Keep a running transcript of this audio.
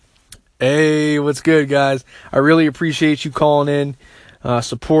Hey, what's good, guys? I really appreciate you calling in,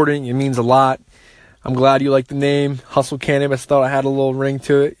 supporting. It means a lot. I'm glad you like the name, Hustle Cannabis. Thought I had a little ring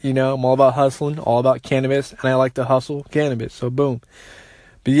to it. You know, I'm all about hustling, all about cannabis, and I like to hustle cannabis. So, boom.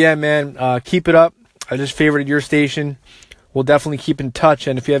 But yeah, man, keep it up. I just favorited your station. We'll definitely keep in touch.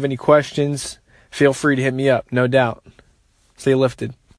 And if you have any questions, feel free to hit me up. No doubt. Stay lifted.